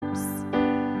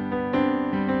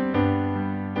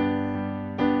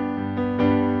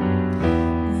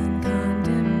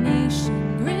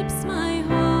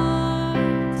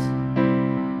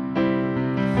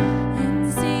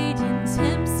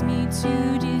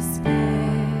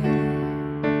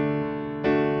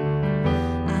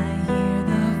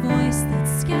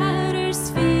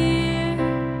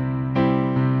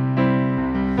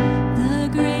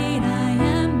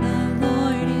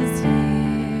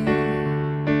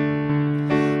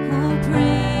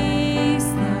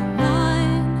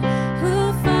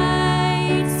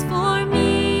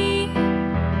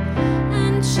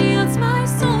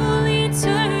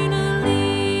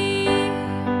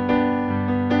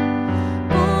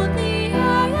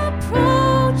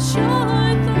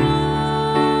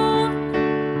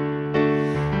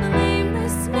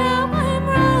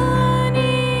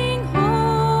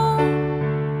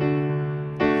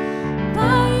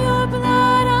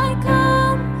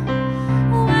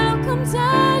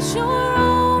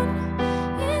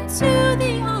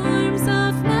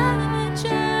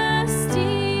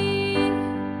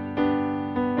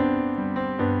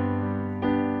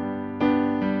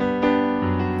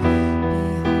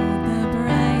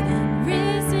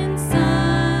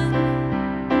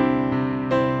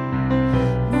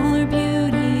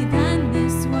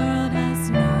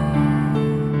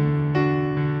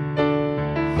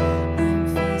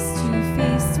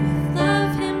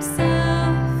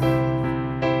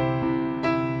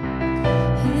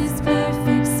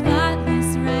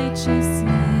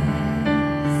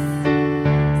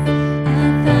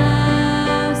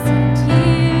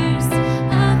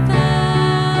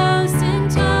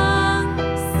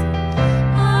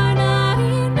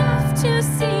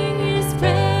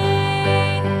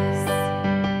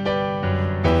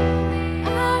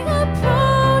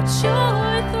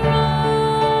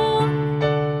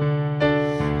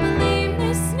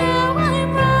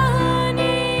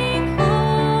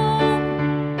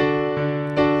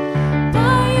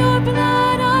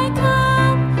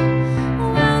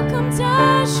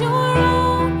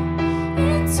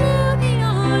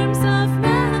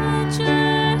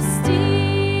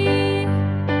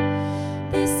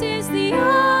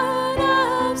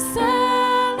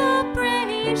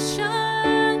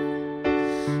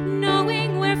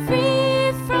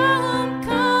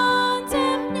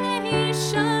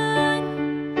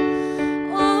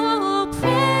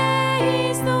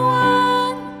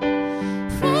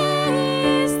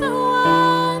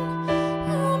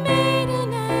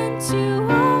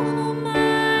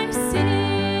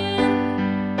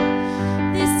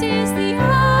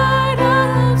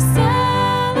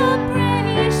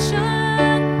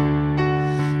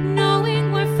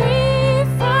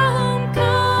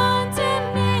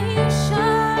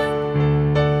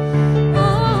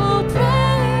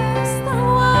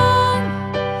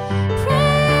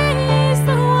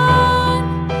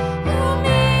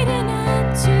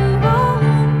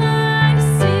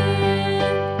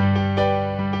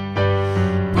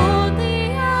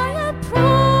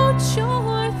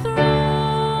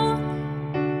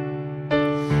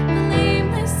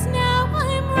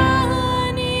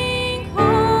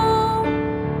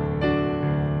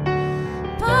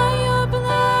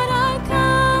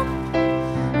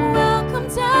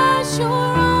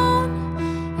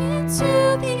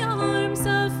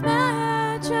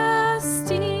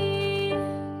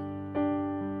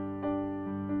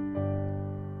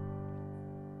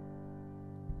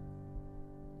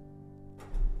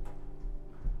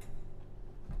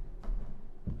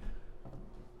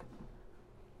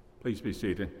Please be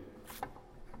seated.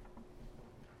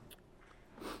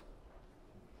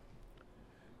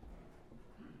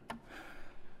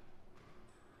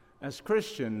 As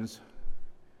Christians,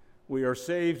 we are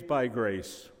saved by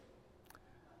grace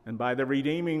and by the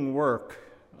redeeming work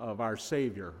of our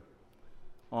Savior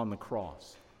on the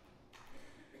cross.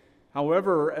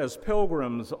 However, as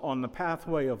pilgrims on the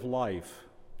pathway of life,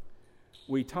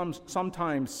 we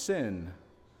sometimes sin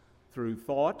through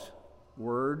thought,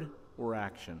 word, or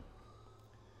action.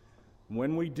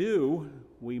 When we do,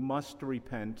 we must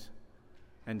repent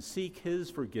and seek His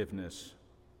forgiveness.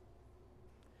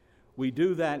 We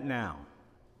do that now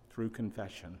through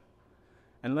confession.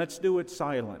 And let's do it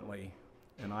silently,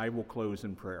 and I will close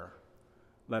in prayer.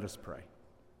 Let us pray.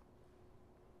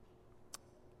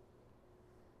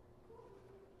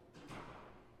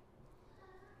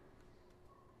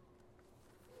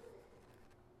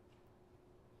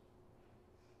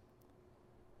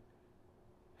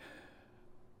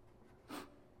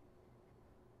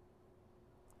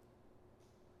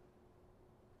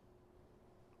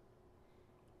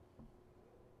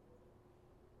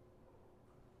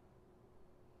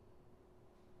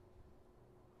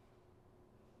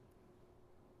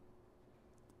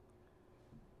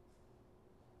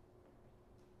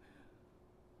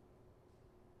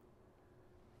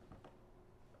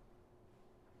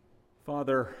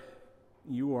 Father,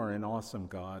 you are an awesome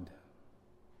God.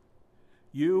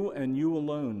 You and you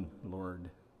alone, Lord,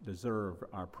 deserve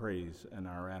our praise and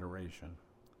our adoration.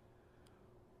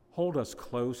 Hold us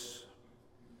close.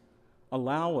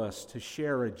 Allow us to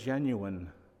share a genuine,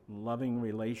 loving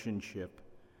relationship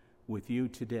with you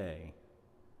today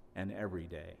and every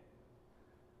day.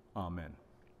 Amen.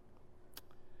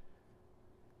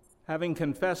 Having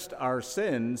confessed our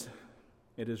sins,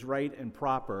 it is right and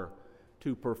proper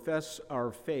to profess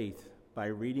our faith by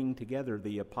reading together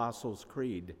the Apostles'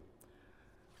 Creed.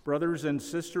 Brothers and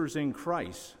sisters in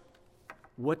Christ,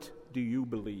 what do you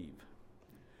believe?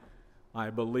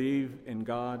 I believe in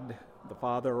God, the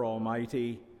Father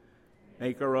Almighty,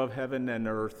 maker of heaven and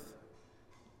earth.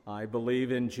 I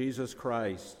believe in Jesus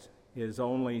Christ, His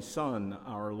only Son,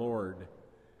 our Lord,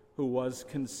 who was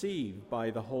conceived by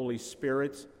the Holy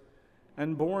Spirit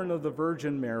and born of the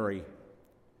Virgin Mary.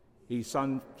 He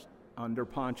under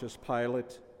Pontius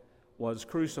Pilate, was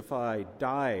crucified,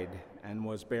 died, and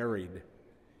was buried.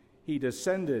 He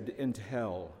descended into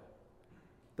hell.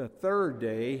 The third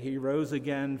day he rose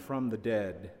again from the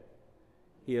dead.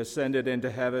 He ascended into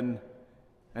heaven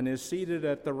and is seated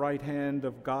at the right hand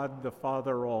of God the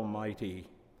Father Almighty.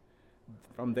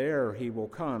 From there he will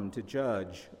come to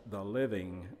judge the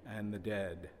living and the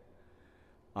dead.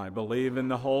 I believe in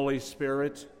the Holy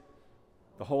Spirit,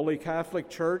 the Holy Catholic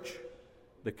Church,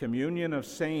 the communion of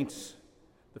saints,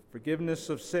 the forgiveness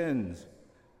of sins,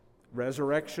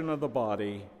 resurrection of the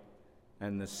body,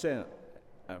 and the sin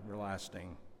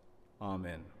everlasting.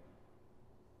 Amen.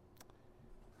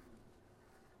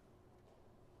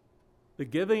 The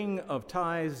giving of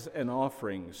tithes and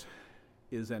offerings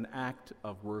is an act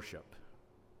of worship.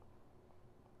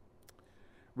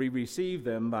 We receive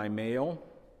them by mail,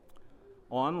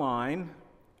 online,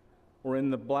 or in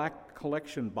the black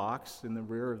collection box in the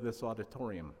rear of this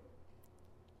auditorium.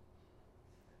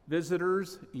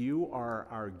 Visitors, you are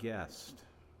our guest.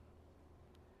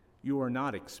 You are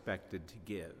not expected to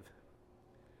give.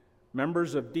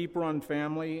 Members of Deep Run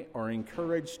family are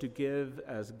encouraged to give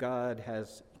as God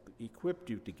has equipped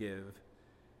you to give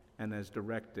and as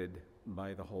directed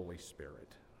by the Holy Spirit.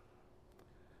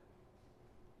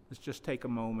 Let's just take a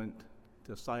moment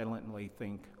to silently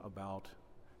think about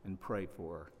and pray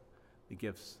for the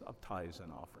gifts of tithes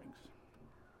and offerings.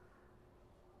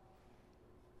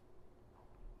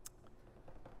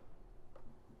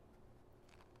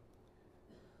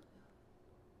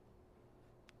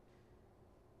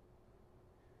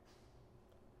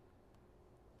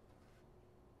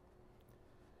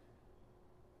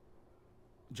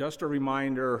 Just a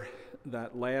reminder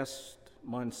that last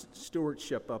month's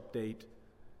stewardship update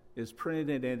is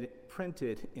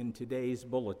printed in today's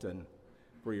bulletin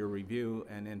for your review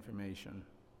and information.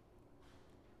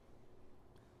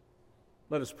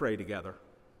 Let us pray together.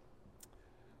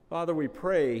 Father, we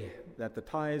pray that the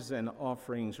tithes and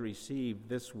offerings received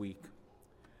this week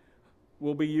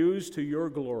will be used to your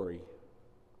glory.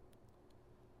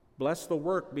 Bless the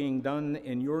work being done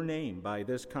in your name by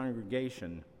this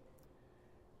congregation.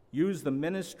 Use the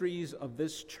ministries of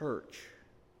this church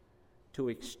to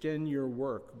extend your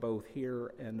work both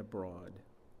here and abroad.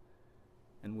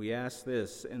 And we ask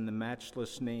this in the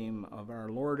matchless name of our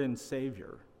Lord and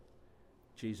Savior,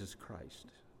 Jesus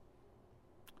Christ.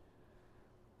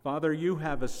 Father, you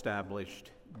have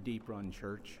established Deep Run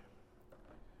Church.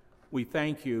 We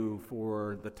thank you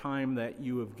for the time that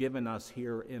you have given us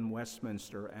here in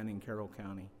Westminster and in Carroll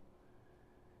County.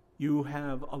 You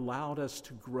have allowed us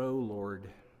to grow, Lord.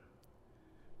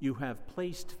 You have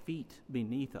placed feet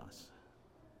beneath us.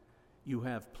 You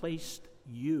have placed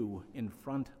you in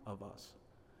front of us.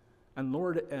 And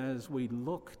Lord, as we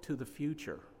look to the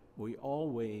future, we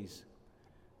always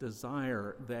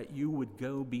desire that you would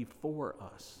go before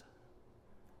us,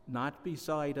 not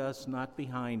beside us, not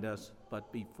behind us,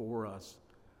 but before us.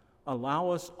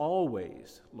 Allow us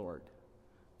always, Lord,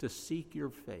 to seek your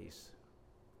face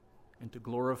and to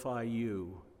glorify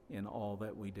you in all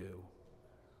that we do.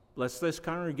 Bless this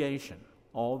congregation,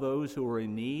 all those who are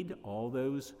in need, all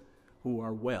those who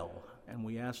are well. And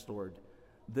we ask, Lord,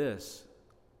 this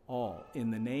all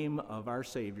in the name of our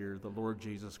Savior, the Lord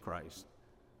Jesus Christ.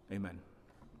 Amen.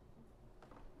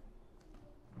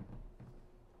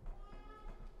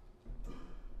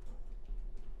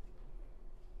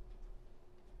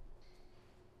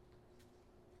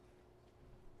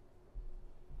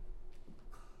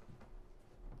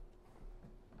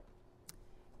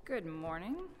 Good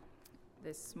morning.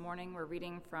 This morning we're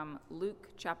reading from Luke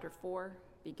chapter 4,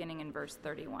 beginning in verse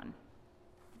 31.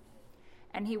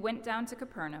 And he went down to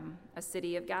Capernaum, a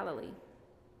city of Galilee,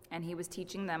 and he was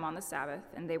teaching them on the Sabbath,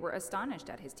 and they were astonished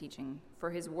at his teaching,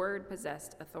 for his word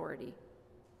possessed authority.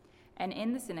 And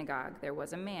in the synagogue there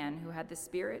was a man who had the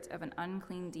spirit of an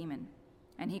unclean demon,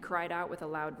 and he cried out with a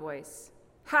loud voice,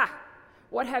 "Ha!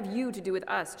 What have you to do with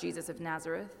us, Jesus of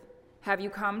Nazareth? Have you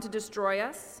come to destroy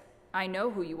us? I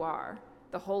know who you are,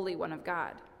 the Holy One of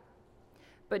God."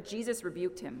 But Jesus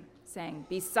rebuked him, saying,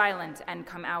 "Be silent and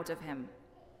come out of him."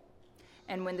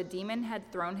 And when the demon had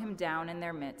thrown him down in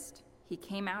their midst, he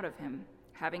came out of him,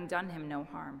 having done him no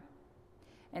harm.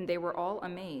 And they were all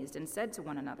amazed and said to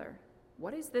one another,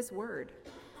 "What is this word?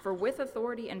 For with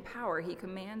authority and power he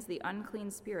commands the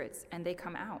unclean spirits, and they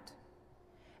come out."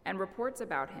 And reports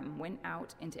about him went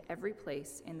out into every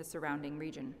place in the surrounding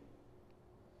region.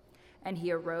 And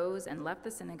he arose and left the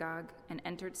synagogue and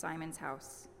entered Simon's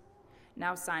house.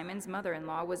 Now Simon's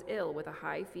mother-in-law was ill with a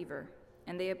high fever,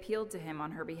 and they appealed to him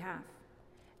on her behalf.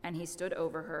 And he stood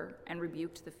over her and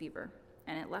rebuked the fever,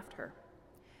 and it left her.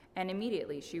 And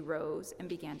immediately she rose and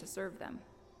began to serve them.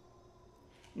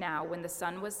 Now when the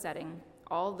sun was setting,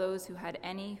 all those who had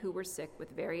any who were sick with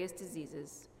various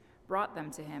diseases brought them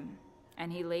to him,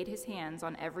 and he laid his hands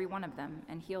on every one of them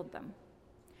and healed them.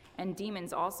 And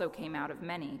demons also came out of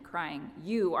many, crying,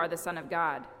 "You are the Son of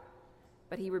God."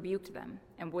 But he rebuked them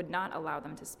and would not allow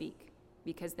them to speak,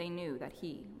 because they knew that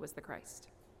he was the Christ.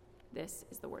 This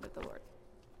is the word of the Lord.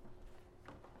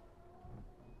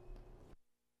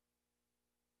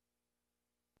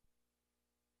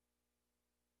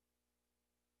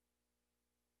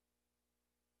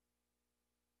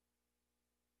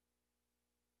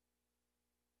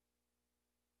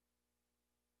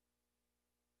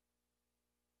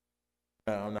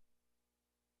 No.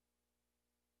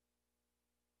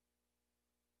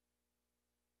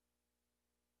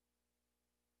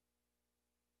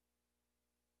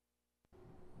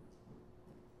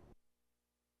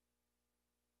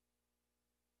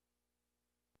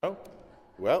 Oh,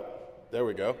 well, there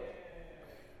we go.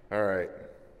 All right.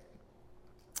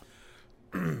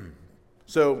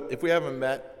 So, if we haven't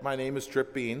met, my name is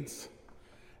Trip Beans,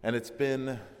 and it's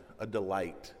been a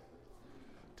delight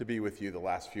to be with you the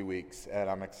last few weeks, and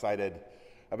I'm excited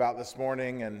about this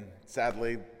morning, and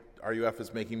sadly, RUF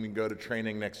is making me go to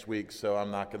training next week, so I'm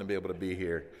not going to be able to be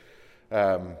here.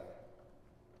 I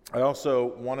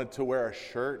also wanted to wear a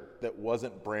shirt that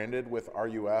wasn't branded with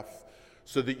RUF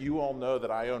so that you all know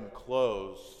that I own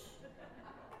clothes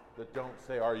that don't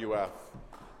say RUF.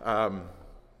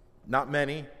 Not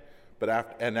many, but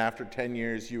after 10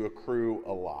 years, you accrue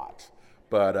a lot.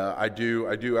 But I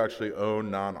do actually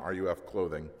own non-RUF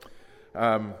clothing.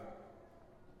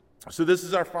 So this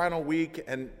is our final week,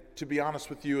 and to be honest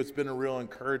with you, it's been a real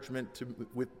encouragement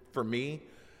for me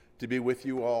to be with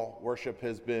you all. Worship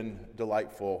has been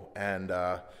delightful, and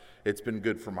it's been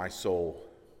good for my soul.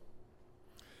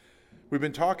 We've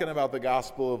been talking about the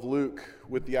Gospel of Luke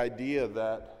with the idea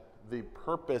that the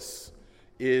purpose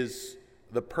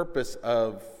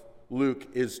of Luke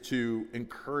is to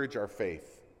encourage our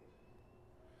faith.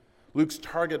 Luke's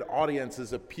target audience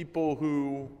is a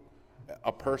person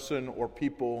or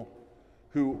people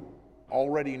who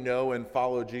already know and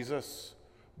follow Jesus,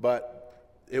 but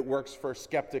it works for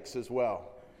skeptics as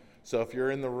well. So if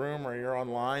you're in the room or you're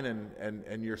online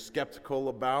and you're skeptical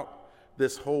about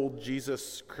this whole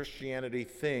Jesus Christianity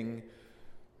thing,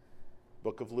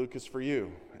 Book of Luke is for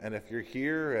you. And if you're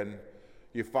here and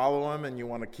you follow him and you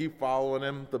want to keep following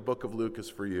him, the Book of Luke is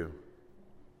for you.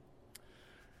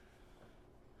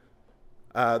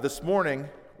 This morning,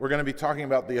 we're going to be talking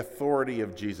about the authority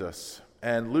of Jesus.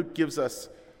 And Luke gives us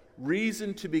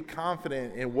reason to be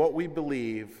confident in what we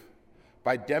believe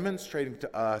by demonstrating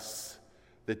to us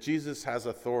that Jesus has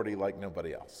authority like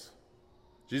nobody else.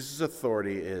 Jesus'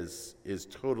 authority is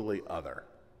totally other.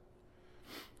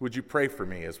 Would you pray for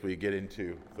me as we get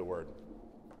into the Word?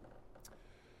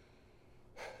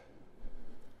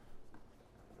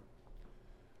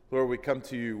 Lord, we come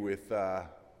to you with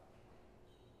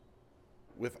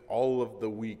all of the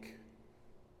week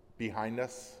behind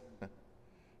us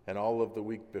and all of the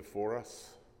week before us,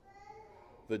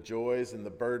 the joys and the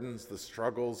burdens, the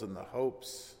struggles and the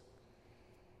hopes.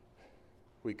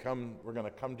 We're going to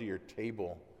come to your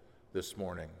table this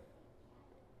morning.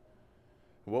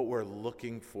 What we're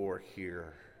looking for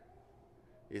here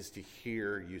is to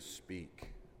hear you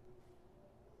speak.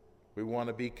 We want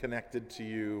to be connected to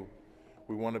you.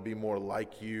 We want to be more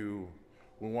like you.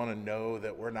 We want to know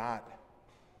that we're not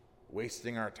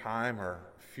wasting our time or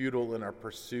futile in our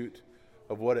pursuit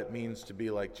of what it means to be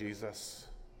like Jesus.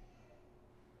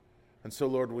 And so,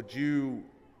 Lord, would you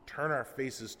turn our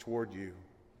faces toward you?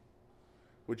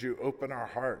 Would you open our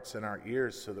hearts and our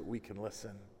ears so that we can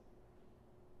listen?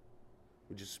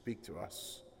 Would you speak to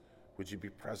us? Would you be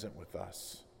present with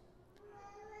us?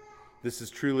 This is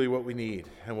truly what we need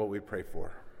and what we pray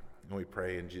for. And we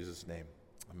pray in Jesus' name.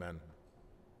 Amen.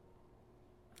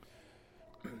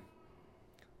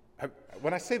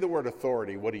 When I say the word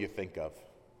authority, what do you think of?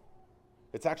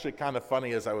 It's actually kind of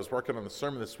funny. As I was working on the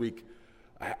sermon this week,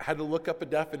 I had to look up a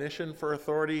definition for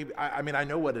authority. I mean, I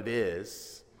know what it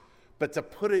is, but to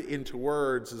put it into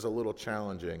words is a little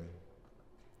challenging.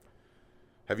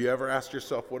 Have you ever asked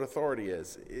yourself what authority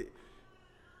is?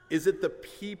 Is it the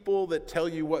people that tell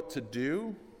you what to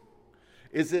do?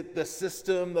 Is it the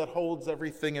system that holds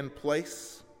everything in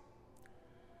place?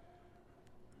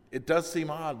 It does seem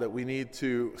odd that we need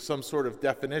some sort of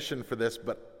definition for this,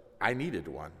 but I needed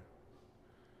one.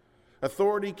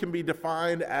 Authority can be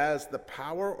defined as the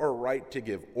power or right to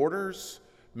give orders,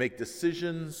 make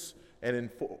decisions, and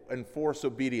enforce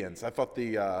obedience. I thought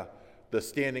the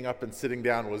standing up and sitting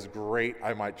down was great.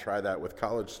 I might try that with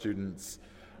college students.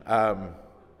 A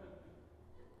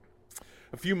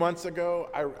few months ago,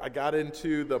 I got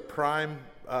into the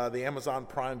Amazon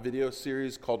Prime video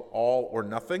series called All or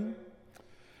Nothing.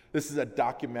 This is a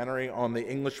documentary on the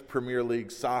English Premier League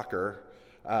soccer,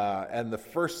 and the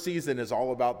first season is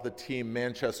all about the team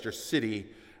Manchester City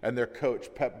and their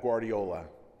coach, Pep Guardiola.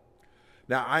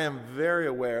 Now, I am very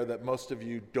aware that most of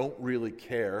you don't really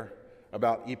care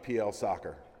about EPL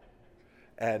soccer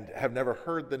and have never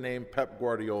heard the name Pep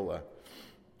Guardiola.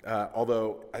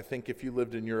 Although I think if you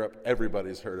lived in Europe,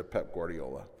 everybody's heard of Pep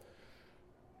Guardiola.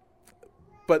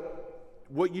 But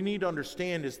what you need to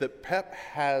understand is that Pep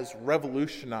has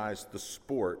revolutionized the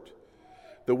sport.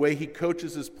 The way he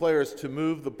coaches his players to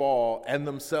move the ball and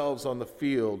themselves on the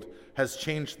field has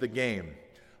changed the game.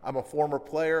 I'm a former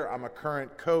player, I'm a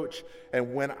current coach,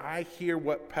 and when I hear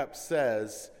what Pep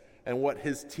says and what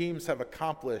his teams have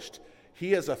accomplished,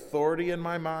 he has authority in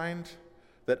my mind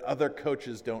that other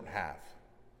coaches don't have.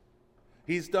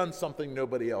 He's done something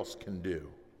nobody else can do.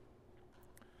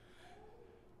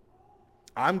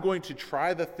 I'm going to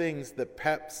try the things that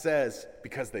Pep says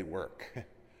because they work.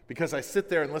 Because I sit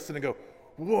there and listen and go,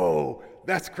 whoa,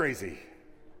 that's crazy.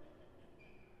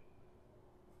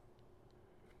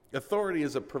 Authority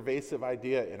is a pervasive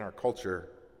idea in our culture.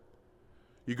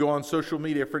 You go on social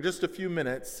media for just a few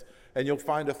minutes and you'll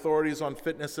find authorities on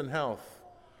fitness and health,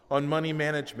 on money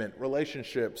management,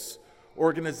 relationships,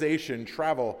 organization,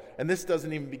 travel, and this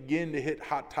doesn't even begin to hit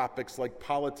hot topics like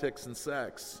politics and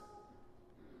sex.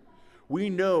 We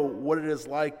know what it is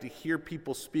like to hear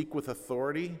people speak with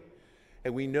authority,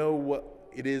 and we know what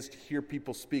it is to hear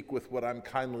people speak with what I'm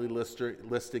kindly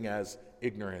listing as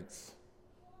ignorance.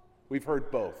 We've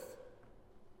heard both.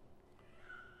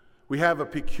 We have a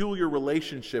peculiar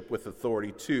relationship with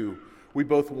authority, too. We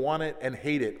both want it and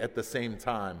hate it at the same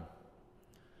time.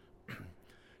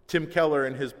 Tim Keller,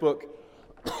 in his book,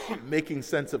 Making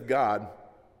Sense of God,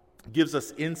 gives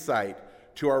us insight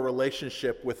to our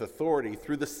relationship with authority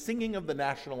through the singing of the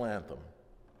national anthem.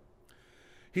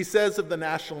 He says of the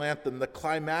national anthem, the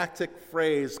climactic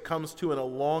phrase comes to an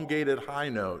elongated high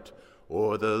note,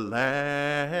 "O'er the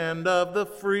land of the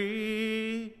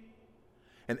free,"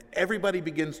 and everybody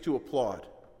begins to applaud.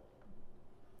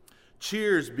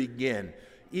 Cheers begin.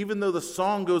 Even though the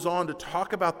song goes on to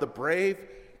talk about the brave,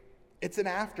 it's an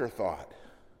afterthought.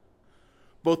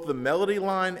 Both the melody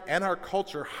line and our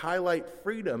culture highlight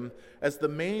freedom as the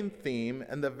main theme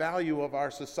and the value of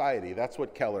our society. That's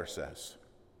what Keller says.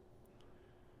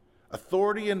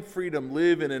 Authority and freedom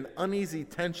live in an uneasy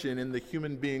tension in the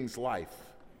human being's life.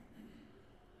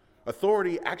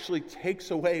 Authority actually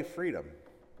takes away freedom.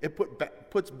 It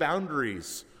puts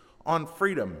boundaries on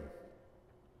freedom.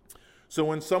 So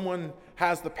when someone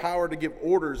has the power to give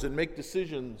orders and make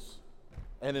decisions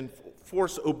and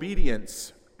enforce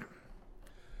obedience,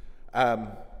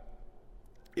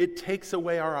 it takes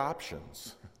away our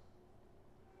options.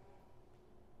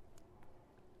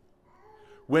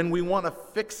 When we want to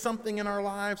fix something in our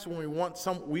lives, when we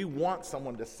want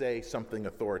someone to say something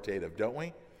authoritative, don't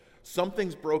we?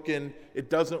 Something's broken, it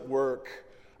doesn't work.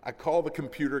 I call the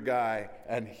computer guy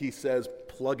and he says,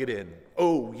 plug it in.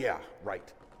 Oh, yeah,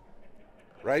 right.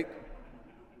 Right?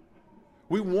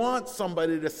 We want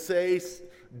somebody to say,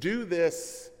 do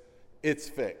this, it's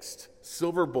fixed.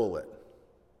 Silver bullet.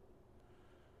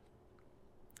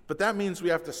 But that means we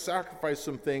have to sacrifice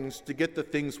some things to get the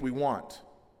things we want.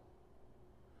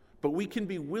 But we can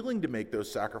be willing to make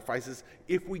those sacrifices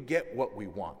if we get what we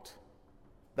want.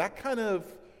 That kind of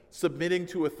submitting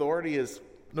to authority is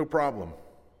no problem.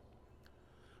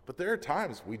 But there are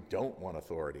times we don't want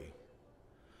authority.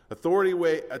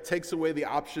 Authority takes away the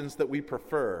options that we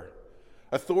prefer.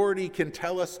 Authority can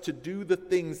tell us to do the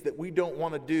things that we don't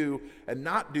want to do and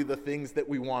not do the things that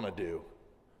we want to do.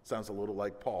 Sounds a little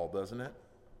like Paul, doesn't it?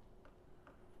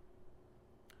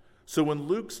 So when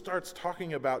Luke starts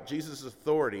talking about Jesus'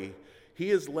 authority,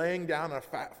 he is laying down a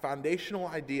foundational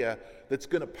idea that's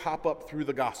going to pop up through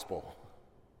the gospel.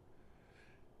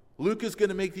 Luke is going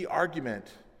to make the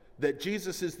argument that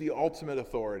Jesus is the ultimate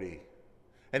authority,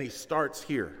 and he starts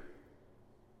here.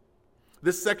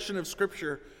 This section of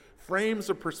Scripture frames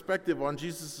a perspective on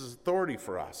Jesus' authority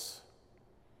for us.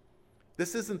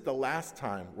 This isn't the last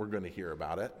time we're going to hear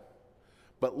about it,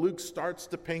 but Luke starts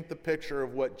to paint the picture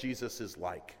of what Jesus is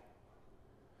like.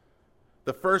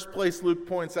 The first place Luke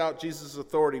points out Jesus'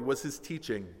 authority was his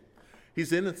teaching.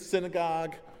 He's in a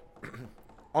synagogue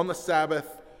on the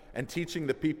Sabbath and teaching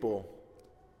the people.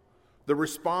 The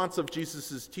response of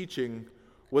Jesus' teaching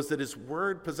was that his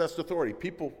word possessed authority.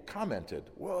 People commented,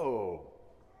 "Whoa."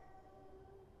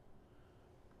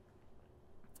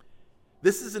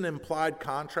 This is an implied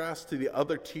contrast to the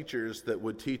other teachers that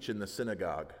would teach in the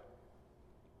synagogue.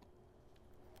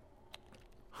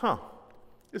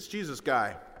 This Jesus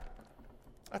guy,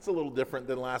 that's a little different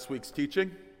than last week's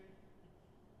teaching.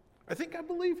 I think I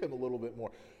believe him a little bit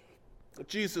more.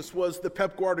 Jesus was the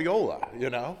Pep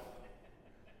Guardiola,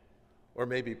 Or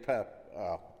maybe Pep,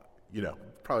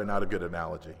 probably not a good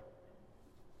analogy.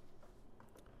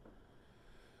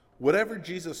 Whatever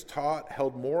Jesus taught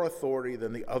held more authority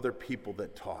than the other people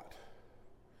that taught.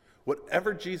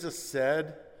 Whatever Jesus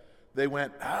said, they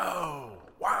went, "Oh,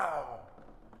 wow.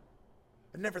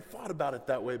 I never thought about it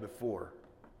that way before.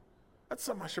 That's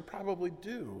something I should probably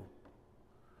do."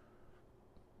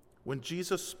 When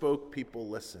Jesus spoke, people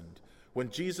listened. When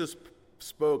Jesus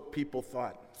spoke, people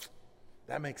thought,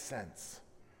 that makes sense.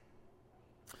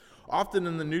 Often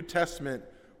in the New Testament,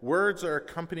 words are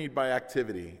accompanied by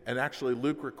activity, and actually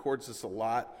Luke records this a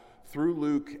lot through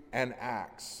Luke and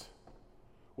Acts.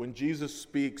 When Jesus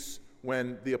speaks,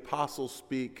 when the apostles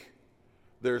speak,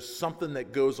 there's something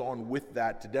that goes on with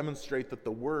that to demonstrate that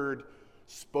the word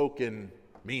spoken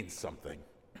means something.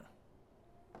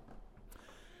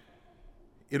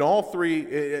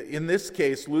 In this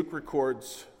case, Luke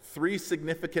records 3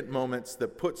 significant moments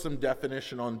that put some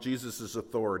definition on Jesus'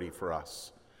 authority for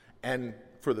us and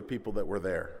for the people that were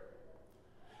there.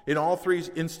 In all 3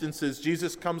 instances,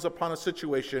 Jesus comes upon a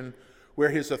situation where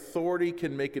his authority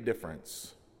can make a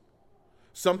difference.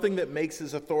 Something that makes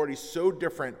his authority so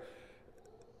different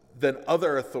than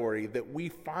other authority that we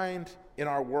find in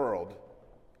our world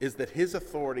is that his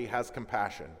authority has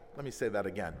compassion. Let me say that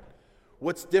again.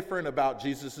 What's different about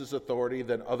Jesus' authority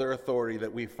than other authority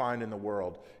that we find in the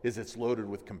world is it's loaded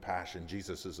with compassion.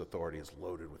 Jesus' authority is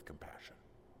loaded with compassion.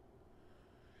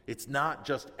 It's not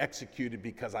just executed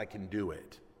because I can do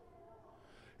it.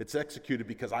 It's executed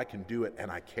because I can do it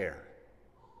and I care.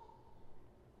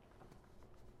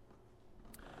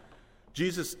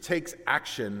 Jesus takes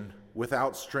action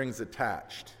without strings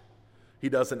attached. He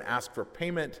doesn't ask for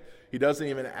payment. He doesn't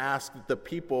even ask that the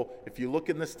people, if you look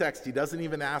in this text, he doesn't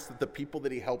even ask that the people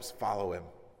that he helps follow him.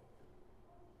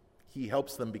 He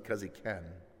helps them because he can.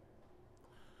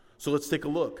 So let's take a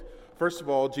look. First of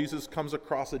all, Jesus comes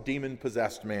across a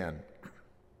demon-possessed man.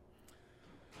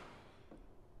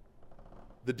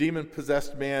 The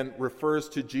demon-possessed man refers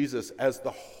to Jesus as the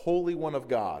Holy One of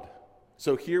God.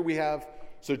 So here we have,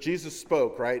 Jesus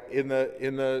spoke, right, in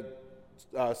the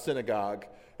synagogue,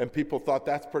 and people thought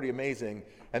that's pretty amazing.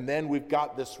 And then we've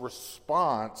got this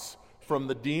response from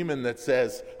the demon that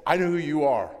says, "I know who you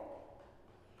are.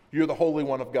 You're the Holy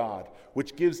One of God,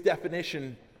 which gives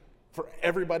definition for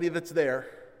everybody that's there.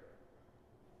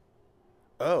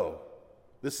 Oh,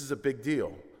 this is a big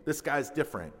deal. This guy's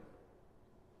different.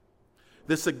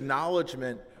 This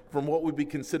acknowledgement from what would be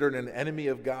considered an enemy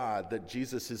of God, that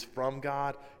Jesus is from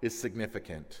God, is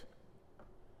significant.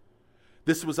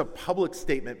 This was a public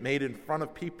statement made in front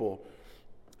of people.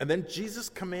 And then Jesus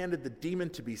commanded the demon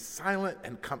to be silent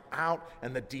and come out,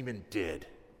 and the demon did.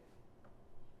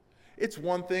 It's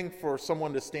one thing for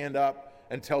someone to stand up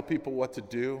and tell people what to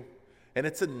do, and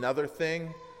it's another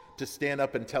thing to stand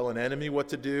up and tell an enemy what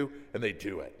to do, and they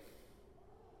do it.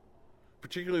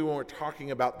 Particularly when we're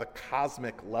talking about the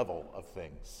cosmic level of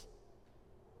things.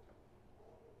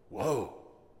 Whoa,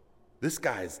 this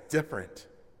guy's different.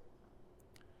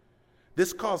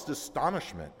 This caused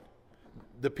astonishment.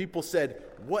 The people said,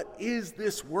 "What is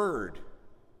this word?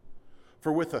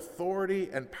 For with authority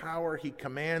and power he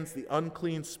commands the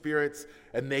unclean spirits,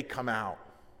 and they come out."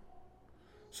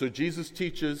 So Jesus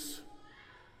teaches,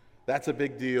 that's a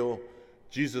big deal.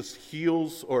 Jesus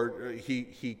heals, or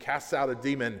he casts out a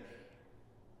demon.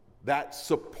 That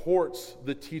supports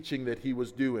the teaching that he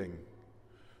was doing.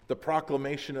 The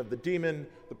proclamation of the demon,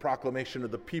 the proclamation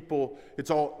of the people,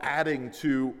 it's all adding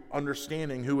to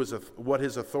understanding what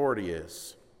his authority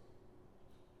is.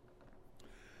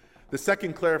 The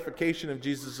second clarification of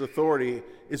Jesus' authority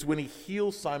is when he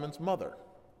heals Simon's mother.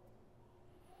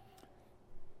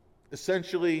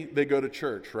 Essentially, they go to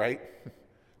church, right?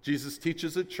 Jesus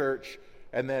teaches at church,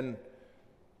 and then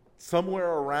somewhere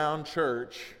around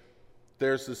church,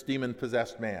 there's this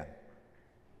demon-possessed man.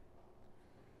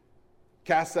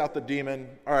 Casts out the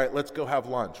demon. All right, let's go have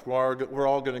lunch. We're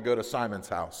all going to go to Simon's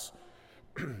house.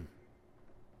 And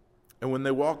when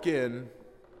they walk in,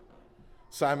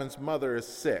 Simon's mother is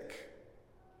sick.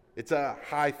 It's a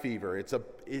high fever.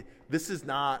 This is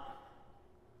not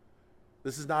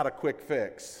a quick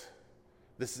fix.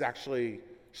 This is actually,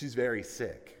 she's very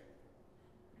sick.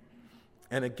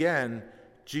 And again,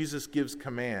 Jesus gives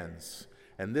commands,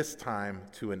 and this time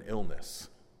to an illness.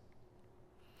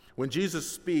 When Jesus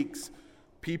speaks,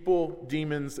 people,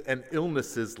 demons, and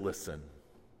illnesses listen.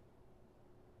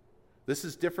 This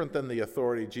is different than the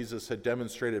authority Jesus had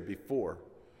demonstrated before.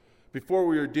 Before,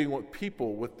 we were dealing with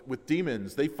people, with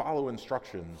demons. They follow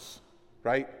instructions,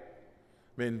 right?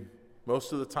 I mean,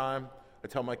 most of the time, I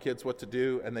tell my kids what to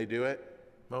do, and they do it.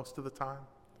 Most of the time.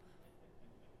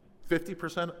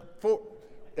 50%,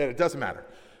 it doesn't matter.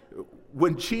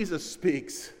 When Jesus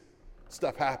speaks,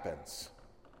 stuff happens.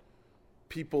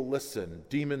 People listen.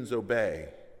 Demons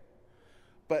obey.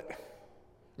 But,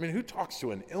 I mean, who talks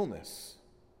to an illness?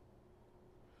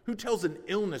 Who tells an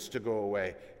illness to go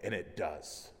away? And it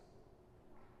does.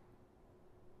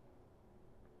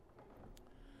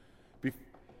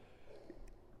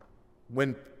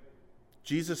 When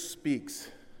Jesus speaks,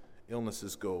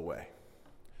 illnesses go away.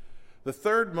 The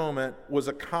third moment was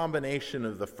a combination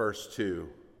of the first two.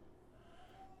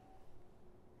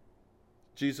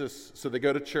 Jesus, so they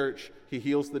go to church, he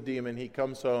heals the demon, he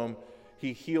comes home,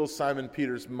 he heals Simon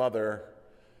Peter's mother,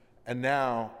 and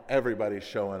now everybody's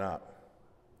showing up.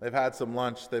 They've had some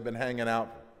lunch, they've been hanging out,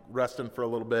 resting for a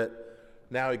little bit.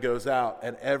 Now he goes out,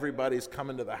 and everybody's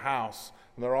coming to the house,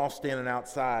 and they're all standing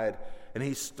outside, and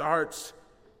he starts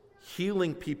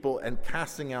healing people and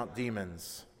casting out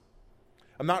demons.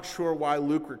 I'm not sure why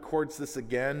Luke records this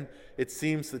again. It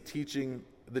seems the teaching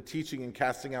and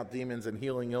casting out demons and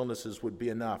healing illnesses would be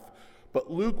enough.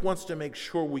 But Luke wants to make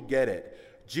sure we get it.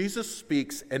 Jesus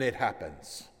speaks and it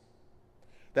happens.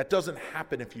 That doesn't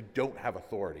happen if you don't have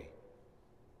authority.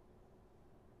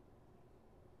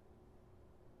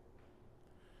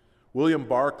 William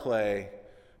Barclay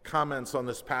comments on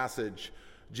this passage.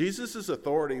 Jesus'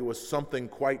 authority was something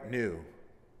quite new.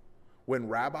 When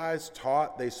rabbis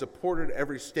taught, they supported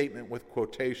every statement with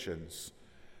quotations.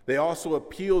 They also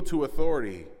appealed to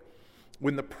authority.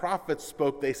 When the prophets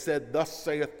spoke, they said, "Thus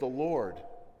saith the Lord."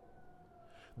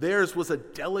 Theirs was a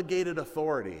delegated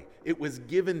authority. It was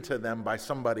given to them by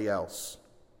somebody else.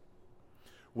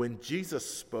 When Jesus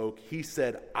spoke, he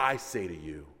said, "I say to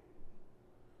you."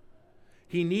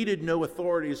 He needed no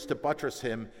authorities to buttress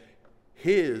him.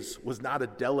 His was not a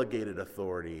delegated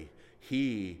authority.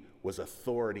 He was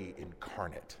authority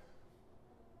incarnate.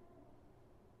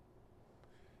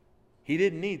 He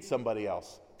didn't need somebody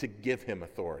else to give him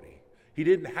authority. He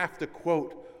didn't have to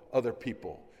quote other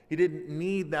people. He didn't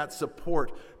need that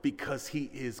support because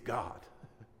he is God.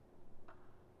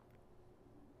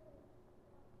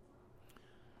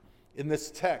 In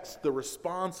this text, the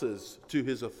responses to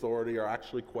his authority are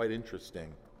actually quite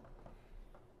interesting.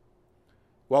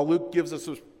 While Luke gives us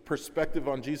a perspective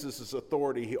on Jesus'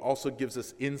 authority, he also gives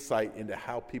us insight into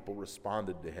how people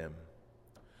responded to him.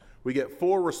 We get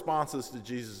 4 responses to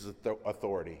Jesus'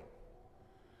 authority.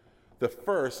 The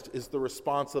first is the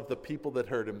response of the people that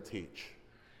heard him teach.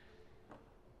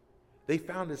 They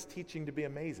found his teaching to be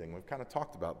amazing. We've kind of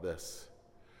talked about this.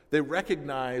 They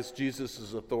recognized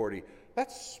Jesus' authority.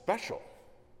 That's special.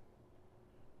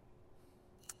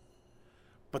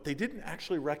 But they didn't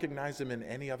actually recognize him in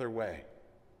any other way.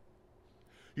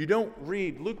 You don't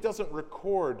read, Luke doesn't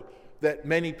record that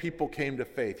many people came to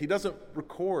faith. He doesn't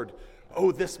record,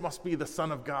 oh, this must be the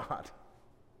Son of God.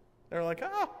 They're like,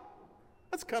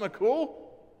 that's kind of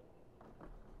cool.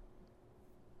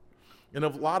 In a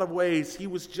lot of ways, he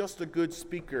was just a good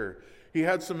speaker. He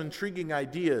had some intriguing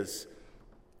ideas,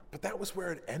 but that was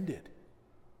where it ended.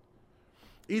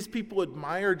 These people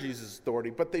admire Jesus'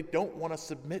 authority, but they don't want to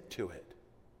submit to it.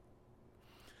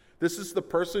 This is the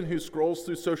person who scrolls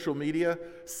through social media,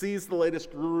 sees the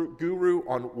latest guru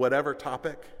on whatever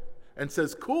topic, and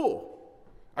says, cool,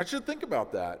 I should think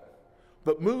about that,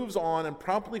 but moves on and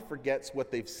promptly forgets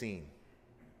what they've seen.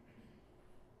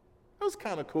 That was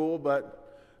kind of cool,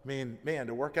 but I mean, man,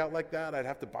 to work out like that, I'd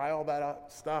have to buy all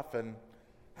that stuff and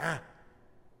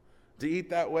to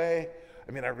eat that way.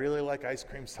 I mean, I really like ice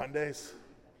cream sundaes.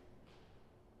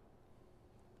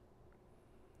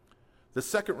 The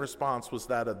second response was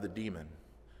that of the demon.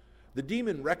 The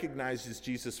demon recognizes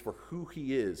Jesus for who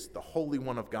he is, the Holy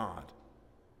One of God.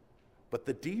 But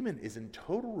the demon is in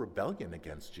total rebellion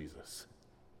against Jesus.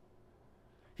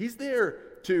 He's there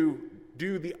to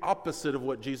do the opposite of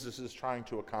what Jesus is trying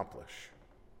to accomplish.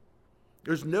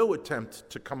 There's no attempt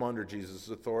to come under Jesus'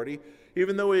 authority,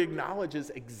 even though he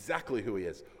acknowledges exactly who he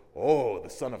is. Oh, the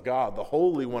Son of God, the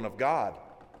Holy One of God.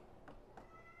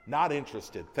 Not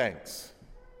interested, thanks.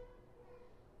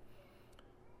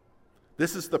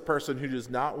 This is the person who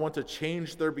does not want to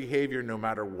change their behavior no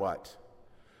matter what.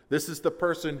 This is the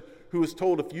person who is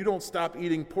told if you don't stop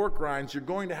eating pork rinds, you're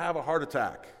going to have a heart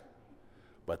attack.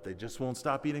 But they just won't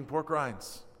stop eating pork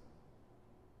rinds.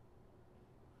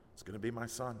 It's going to be my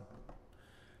son.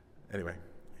 Anyway,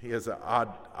 he has an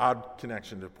odd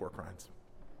connection to pork rinds.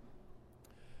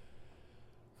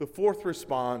 The fourth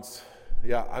response,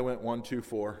 I went 1, 2,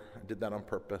 4. I did that on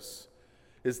purpose.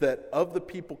 Is that of the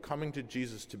people coming to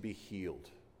Jesus to be healed.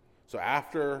 So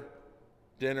after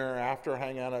dinner, after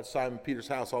hanging out at Simon Peter's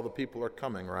house, all the people are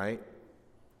coming, right?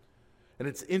 And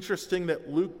it's interesting that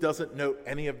Luke doesn't note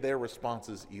any of their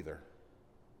responses either.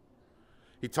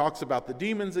 He talks about the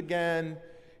demons again.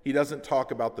 He doesn't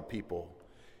talk about the people.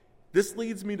 This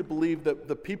leads me to believe that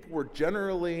the people were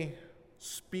generally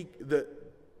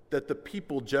that the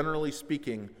people, generally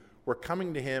speaking, were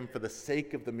coming to him for the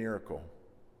sake of the miracle.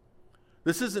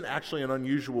 This isn't actually an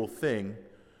unusual thing.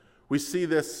 We see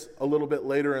this a little bit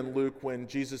later in Luke when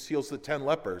Jesus heals the 10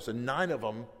 lepers, and 9 of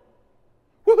them,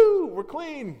 woohoo, we're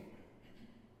clean.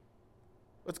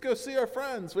 Let's go see our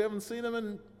friends. We haven't seen them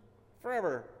in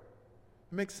forever.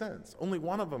 It makes sense. Only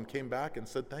 1 of them came back and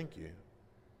said thank you.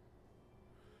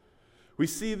 We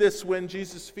see this when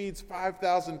Jesus feeds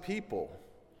 5,000 people.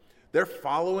 They're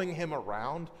following him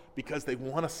around because they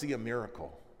want to see a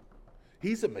miracle.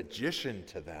 He's a magician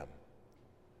to them.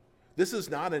 This is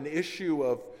not an issue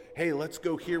of, hey, let's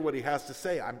go hear what he has to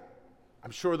say. I'm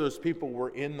sure those people were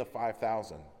in the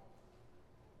 5,000.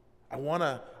 I want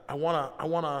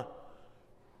to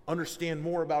understand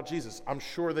more about Jesus. I'm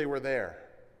sure they were there.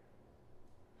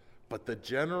 But the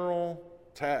general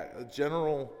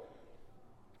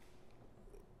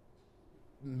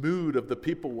mood of the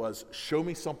people was, show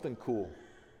me something cool.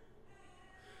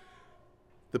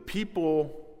 The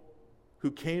people who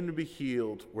came to be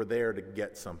healed were there to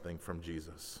get something from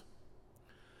Jesus.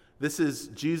 This is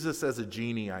Jesus as a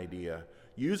genie idea.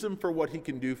 Use him for what he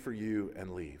can do for you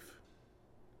and leave.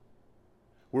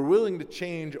 We're willing to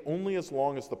change only as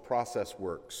long as the process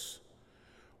works.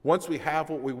 Once we have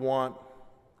what we want,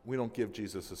 we don't give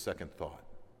Jesus a second thought.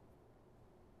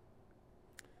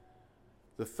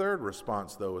 The third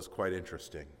response, though, is quite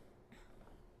interesting.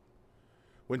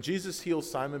 When Jesus heals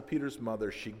Simon Peter's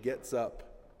mother, she gets up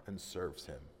and serves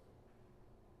him.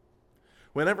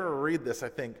 Whenever I read this, I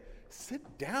think,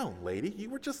 sit down, lady. You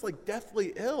were just like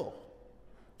deathly ill.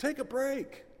 Take a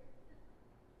break.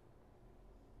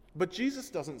 But Jesus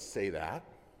doesn't say that.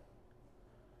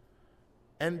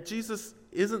 And Jesus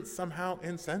isn't somehow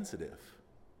insensitive.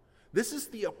 This is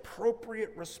the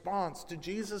appropriate response to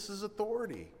Jesus'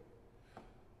 authority.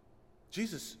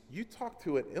 Jesus, you talked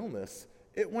to an illness.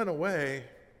 It went away.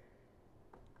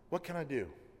 What can I do?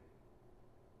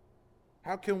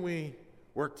 How can we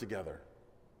work together?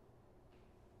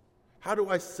 How do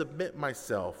I submit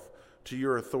myself to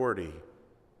your authority?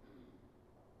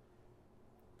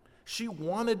 She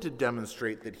wanted to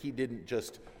demonstrate that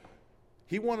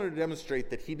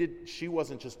she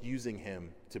wasn't just using him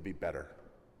to be better.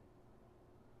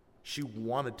 She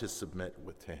wanted to submit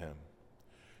to him.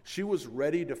 She was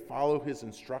ready to follow his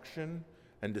instruction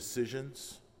and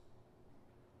decisions.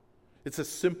 It's a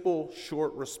simple,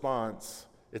 short response.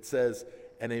 It says,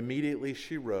 and immediately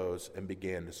she rose and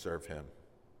began to serve him.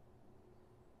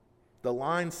 The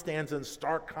line stands in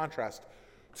stark contrast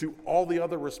to all the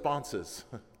other responses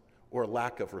or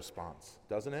lack of response,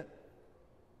 doesn't it?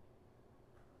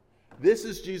 This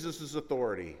is Jesus'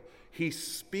 authority. He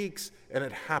speaks and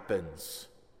it happens.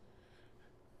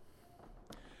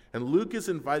 And Luke is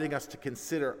inviting us to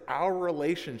consider our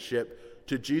relationship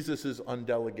to Jesus'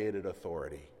 undelegated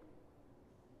authority.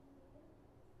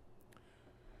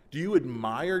 Do you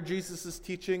admire Jesus'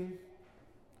 teaching,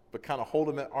 but kind of hold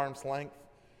him at arm's length?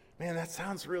 Man, that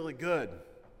sounds really good.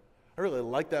 I really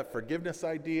like that forgiveness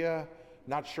idea.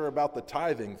 Not sure about the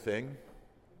tithing thing.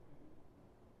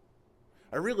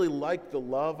 I really like the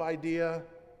love idea,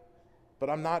 but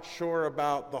I'm not sure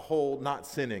about the whole not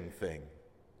sinning thing.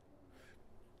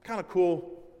 Kind of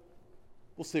cool.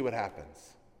 We'll see what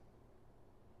happens.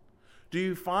 Do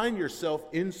you find yourself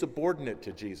insubordinate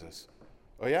to Jesus?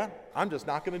 Oh yeah? I'm just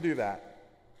not going to do that.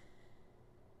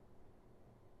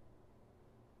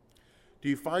 Do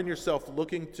you find yourself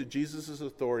looking to Jesus'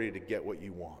 authority to get what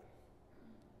you want?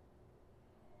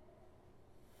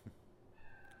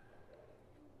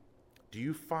 Do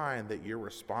you find that your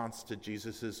response to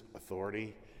Jesus'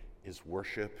 authority is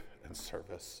worship and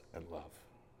service and love?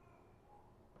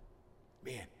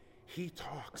 Man, he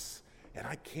talks, and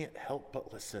I can't help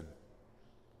but listen.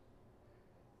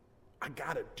 I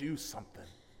gotta do something.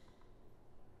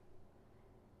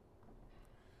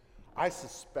 I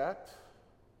suspect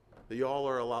that y'all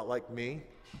are a lot like me,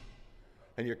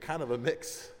 and you're kind of a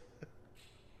mix.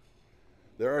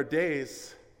 There are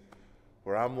days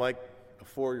where I'm like a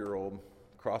 4-year-old,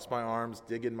 cross my arms,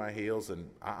 dig in my heels, and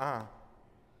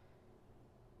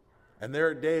And there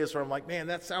are days where I'm like, man,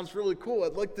 that sounds really cool.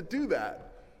 I'd like to do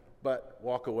that, but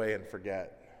walk away and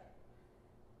forget.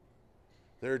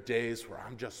 There are days where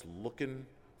I'm just looking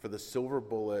for the silver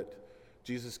bullet.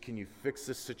 Jesus, can you fix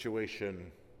this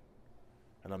situation?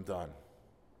 And I'm done.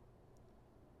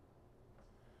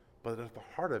 But at the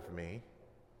heart of me,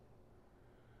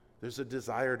 there's a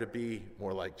desire to be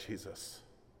more like Jesus,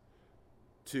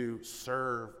 to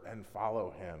serve and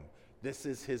follow him. This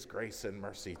is his grace and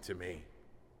mercy to me.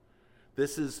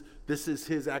 This is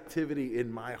his activity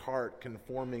in my heart,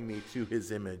 conforming me to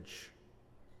his image.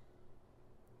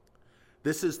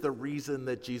 This is the reason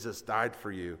that Jesus died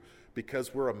for you,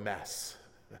 because we're a mess,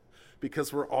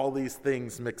 because we're all these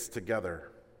things mixed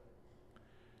together.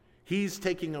 He's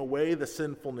taking away the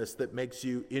sinfulness that makes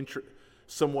you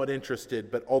somewhat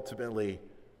interested, but ultimately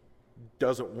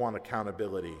doesn't want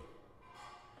accountability.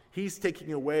 He's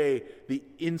taking away the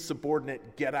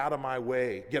insubordinate, get out of my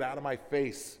way, get out of my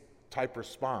face type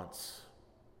response.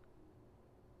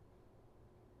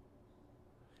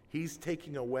 He's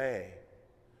taking away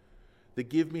the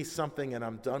give me something and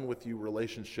I'm done with you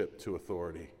relationship to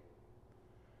authority.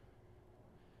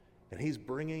 And he's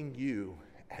bringing you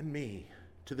and me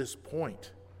to this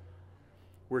point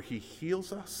where he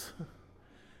heals us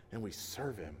and we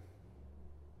serve him.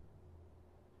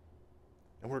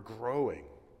 And we're growing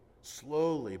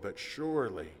slowly but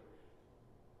surely.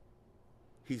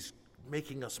 He's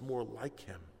making us more like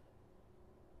him.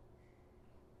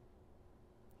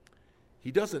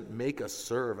 He doesn't make us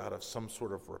serve out of some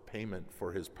sort of repayment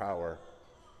for his power.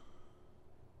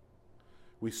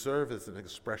 We serve as an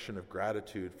expression of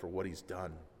gratitude for what he's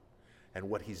done and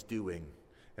what he's doing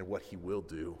and what he will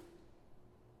do.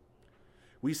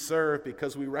 We serve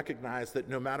because we recognize that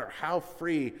no matter how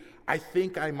free I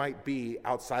think I might be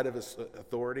outside of his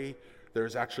authority,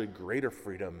 there's actually greater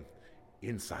freedom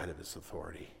inside of his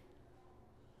authority.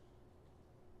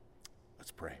 Let's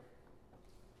pray.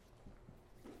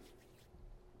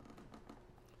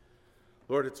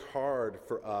 Lord, it's hard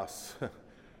for us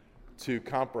to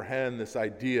comprehend this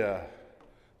idea,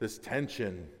 this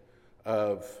tension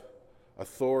of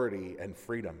authority and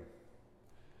freedom.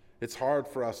 It's hard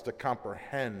for us to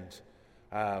comprehend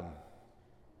that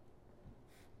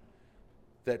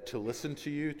to listen to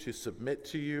you, to submit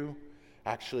to you,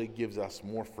 actually gives us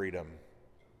more freedom.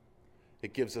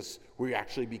 It gives us, we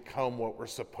actually become what we're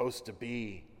supposed to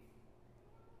be,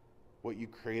 what you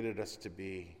created us to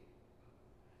be.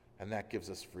 And that gives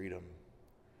us freedom.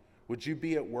 Would you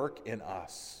be at work in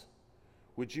us?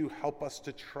 Would you help us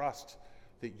to trust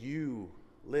that you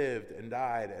lived and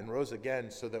died and rose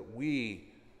again so that we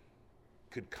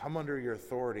could come under your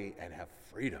authority and have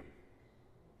freedom?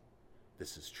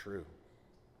 this is true.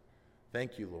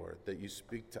 Thank you, Lord, that you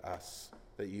speak to us,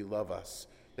 that you love us,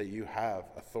 that you have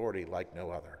authority like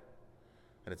no other.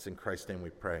 And it's in Christ's name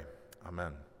we pray.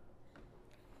 Amen.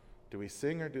 Do we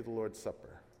sing or do the Lord's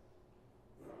Supper?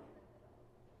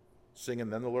 Sing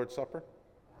and then the Lord's Supper?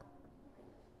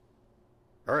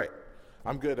 All right.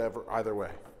 I'm good either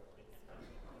way.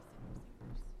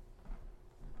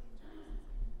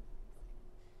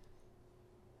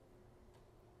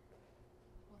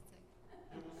 We'll sing.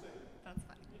 That's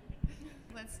fine.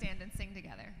 Let's stand and sing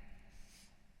together.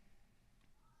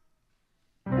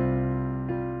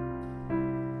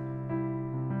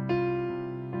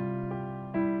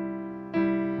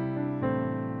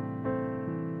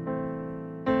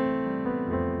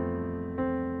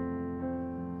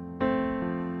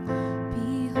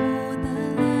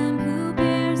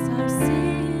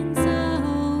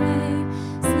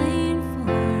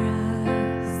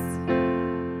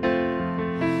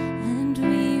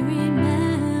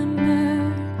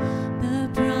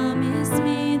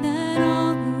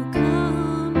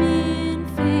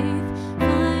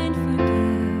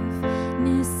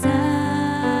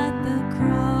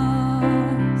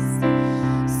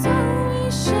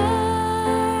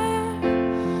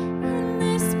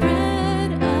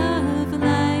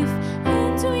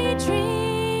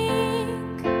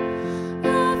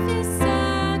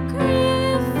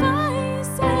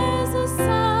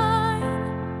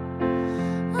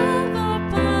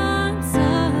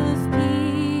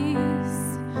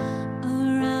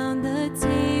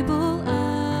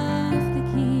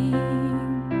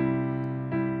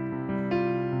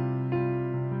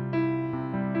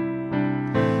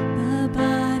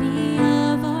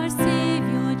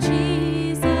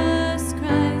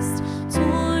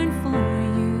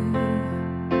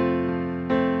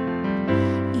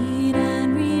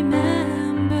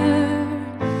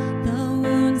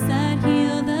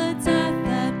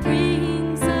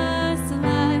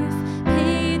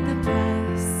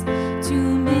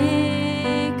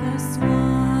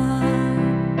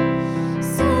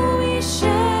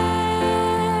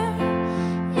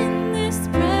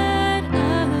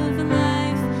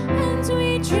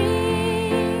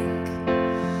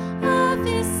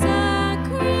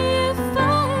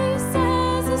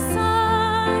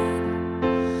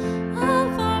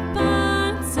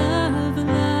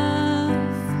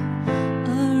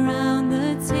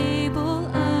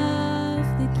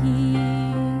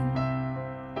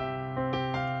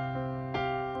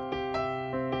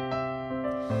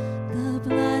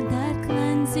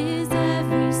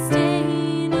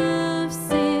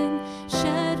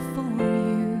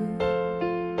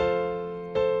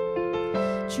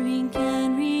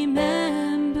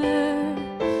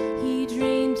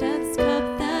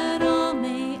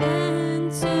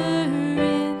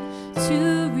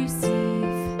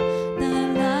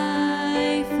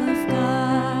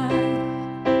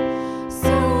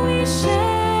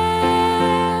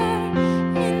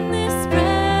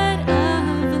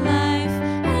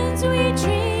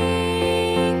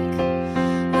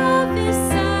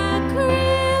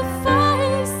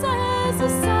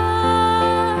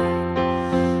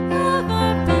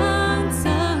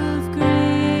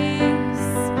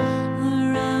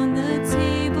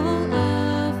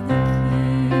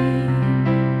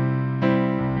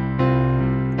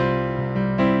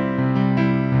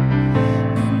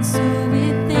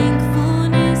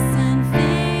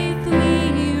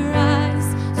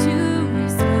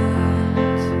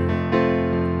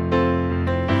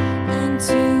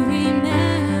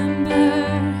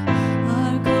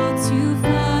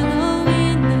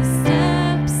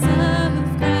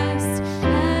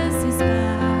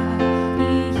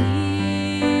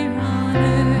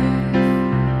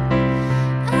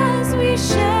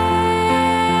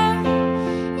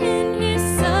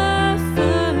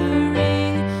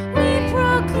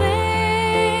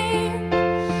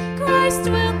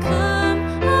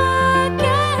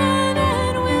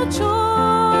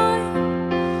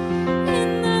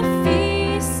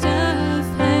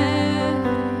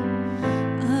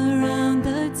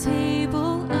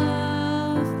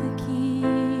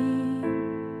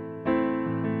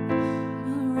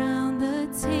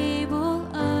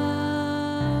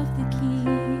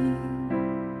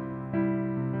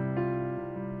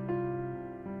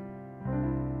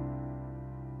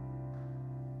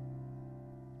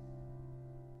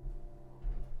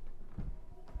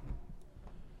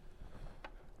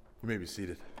 You may be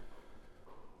seated.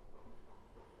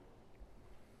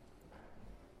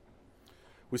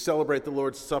 We celebrate the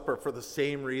Lord's Supper for the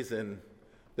same reason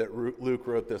that Luke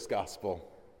wrote this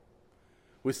gospel.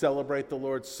 We celebrate the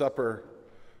Lord's Supper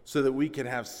so that we can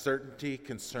have certainty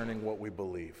concerning what we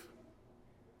believe.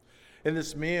 In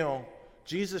this meal,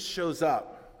 Jesus shows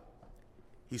up.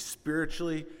 He's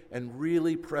spiritually and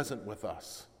really present with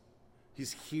us.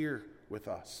 He's here with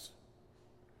us.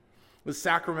 The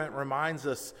sacrament reminds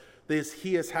us that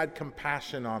he has had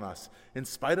compassion on us. In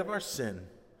spite of our sin,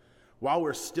 while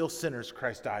we're still sinners,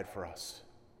 Christ died for us.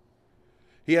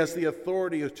 He has the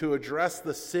authority to address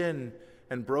the sin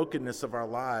and brokenness of our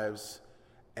lives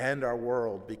and our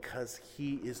world because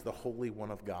he is the Holy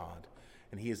One of God,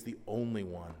 and he is the only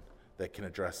one that can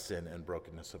address sin and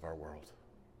brokenness of our world.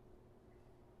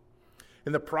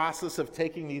 In the process of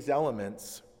taking these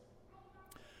elements,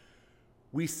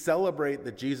 we celebrate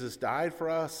that Jesus died for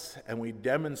us, and we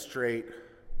demonstrate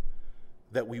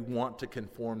that we want to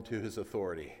conform to his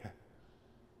authority.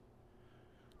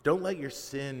 Don't let your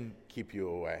sin keep you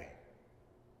away.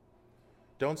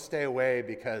 Don't stay away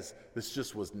because this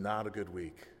just was not a good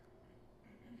week.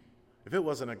 If it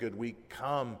wasn't a good week,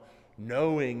 come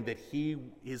knowing that he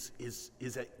is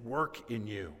at work in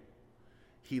you.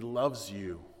 He loves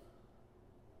you.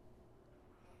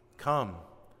 Come,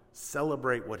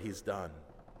 celebrate what he's done.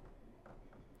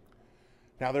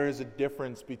 Now, there is a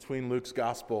difference between Luke's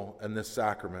gospel and this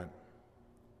sacrament.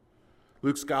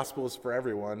 Luke's gospel is for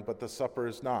everyone, but the supper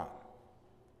is not.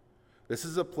 This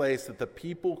is a place that the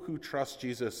people who trust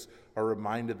Jesus are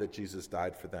reminded that Jesus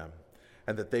died for them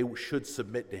and that they should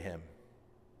submit to him.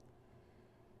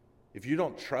 If you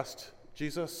don't trust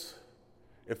Jesus,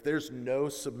 if there's no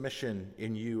submission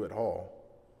in you at all,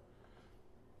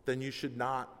 then you should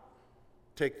not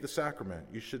take the sacrament.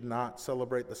 You should not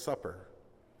celebrate the supper.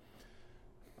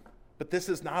 But this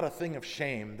is not a thing of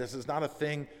shame. This is not a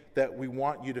thing that we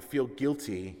want you to feel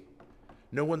guilty.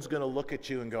 No one's going to look at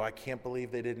you and go, I can't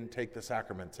believe they didn't take the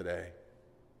sacrament today.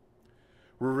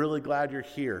 We're really glad you're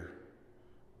here.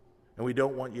 And we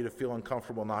don't want you to feel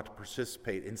uncomfortable not to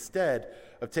participate. Instead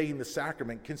of taking the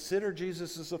sacrament, consider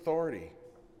Jesus' authority.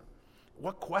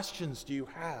 What questions do you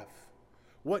have?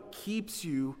 What keeps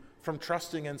you from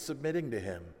trusting and submitting to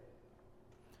him?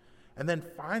 And then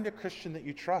find a Christian that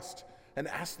you trust and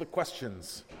ask the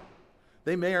questions.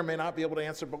 They may or may not be able to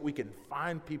answer, but we can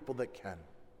find people that can.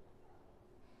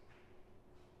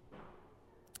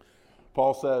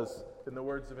 Paul says, in the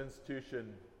words of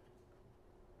institution,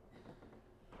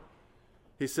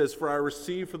 he says, "For I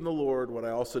received from the Lord what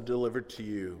I also delivered to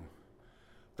you,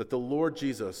 that the Lord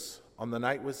Jesus, on the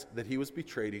night that he was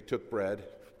betrayed, he took bread,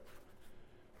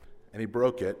 and he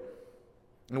broke it.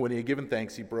 And when he had given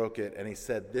thanks, he broke it, and he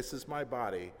said, 'This is my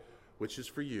body, which is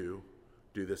for you.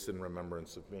 Do this in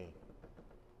remembrance of me.'"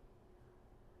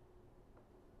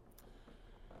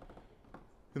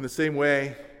 In the same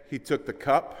way, he took the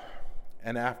cup,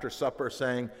 and after supper,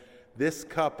 saying, "This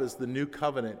cup is the new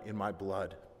covenant in my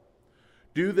blood.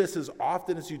 Do this as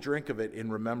often as you drink of it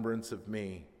in remembrance of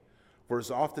me. For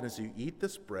as often as you eat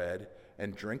this bread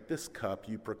and drink this cup,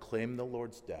 you proclaim the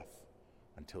Lord's death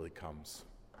until he comes."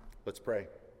 Let's pray.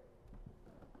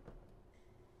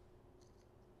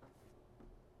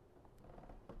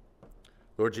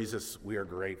 Lord Jesus, we are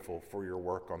grateful for your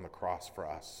work on the cross for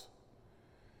us.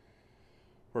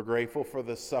 We're grateful for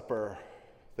the supper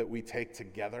that we take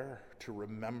together to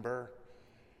remember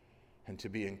and to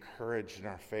be encouraged in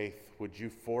our faith. Would you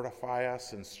fortify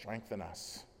us and strengthen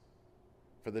us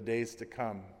for the days to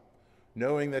come,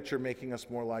 knowing that you're making us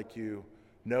more like you,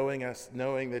 knowing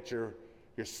that you're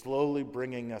slowly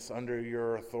bringing us under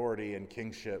your authority and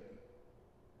kingship,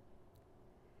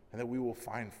 and that we will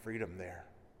find freedom there.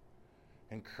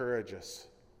 Encourage us,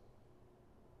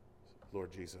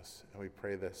 Lord Jesus, and we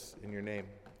pray this in your name.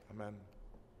 Amen.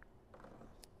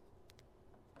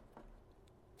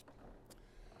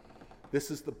 This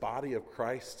is the body of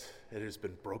Christ. It has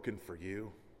been broken for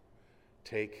you.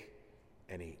 Take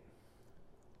and eat.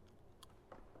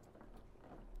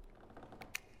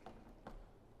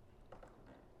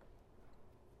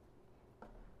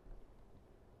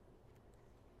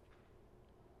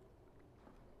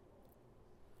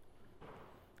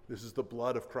 This is the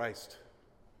blood of Christ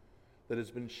that has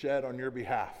been shed on your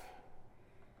behalf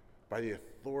by the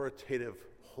authoritative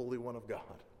Holy One of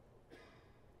God.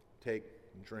 Take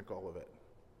and drink all of it.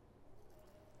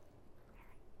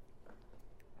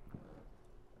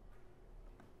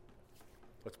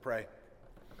 Let's pray.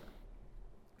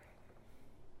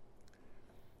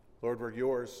 Lord, we're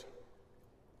yours.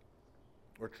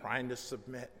 We're trying to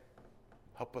submit.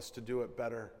 Help us to do it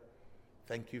better.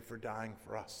 Thank you for dying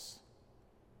for us.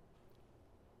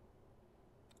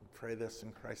 We pray this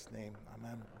in Christ's name.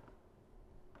 Amen.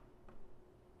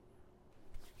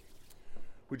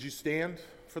 Would you stand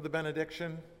for the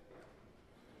benediction?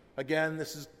 Again,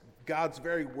 this is God's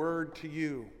very word to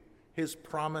you, his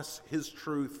promise, his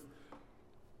truth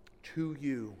to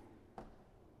you.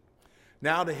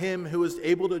 Now to him who is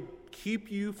able to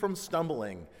keep you from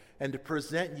stumbling and to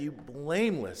present you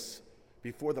blameless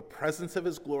before the presence of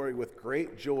his glory with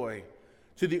great joy,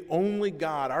 to the only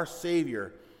God, our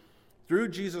Savior, through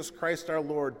Jesus Christ our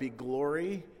Lord, be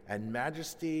glory and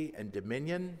majesty and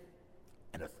dominion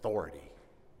and authority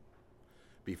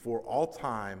before all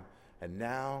time and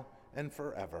now and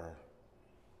forever.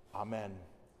 Amen.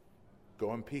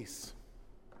 Go in peace.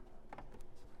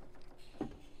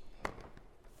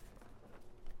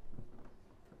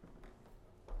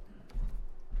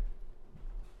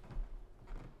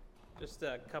 Just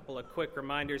a couple of quick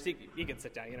reminders. You can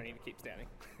sit down. You don't need to keep standing.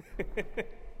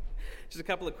 Just a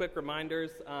couple of quick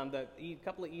reminders. That a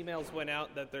couple of emails went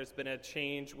out that there's been a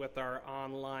change with our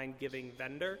online giving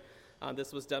vendor.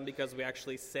 This was done because we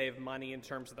actually save money in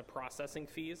terms of the processing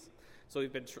fees. So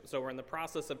we're in the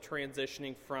process of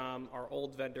transitioning from our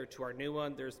old vendor to our new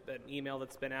one. There's an email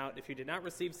that's been out. If you did not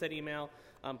receive said email,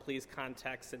 please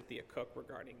contact Cynthia Cook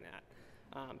regarding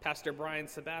that. Pastor Brian's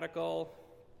sabbatical.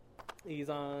 He's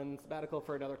on sabbatical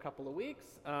for another couple of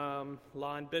weeks.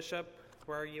 Lon Bishop,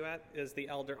 where are you at, is the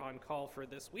elder on call for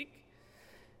this week.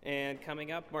 And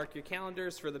coming up, mark your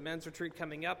calendars for the men's retreat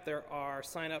coming up. There are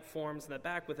sign-up forms in the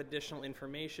back with additional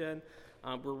information.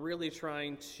 We're really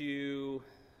trying to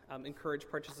encourage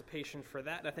participation for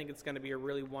that. I think it's going to be a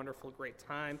really wonderful, great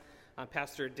time.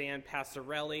 Pastor Dan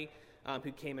Passarelli,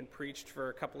 who came and preached for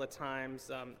a couple of times.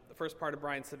 The first part of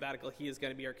Brian's sabbatical, he is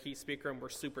going to be our key speaker, and we're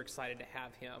super excited to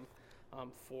have him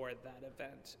for that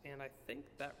event. And I think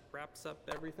that wraps up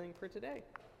everything for today.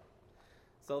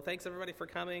 So thanks, everybody, for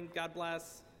coming. God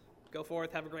bless. Go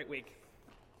forth. Have a great week.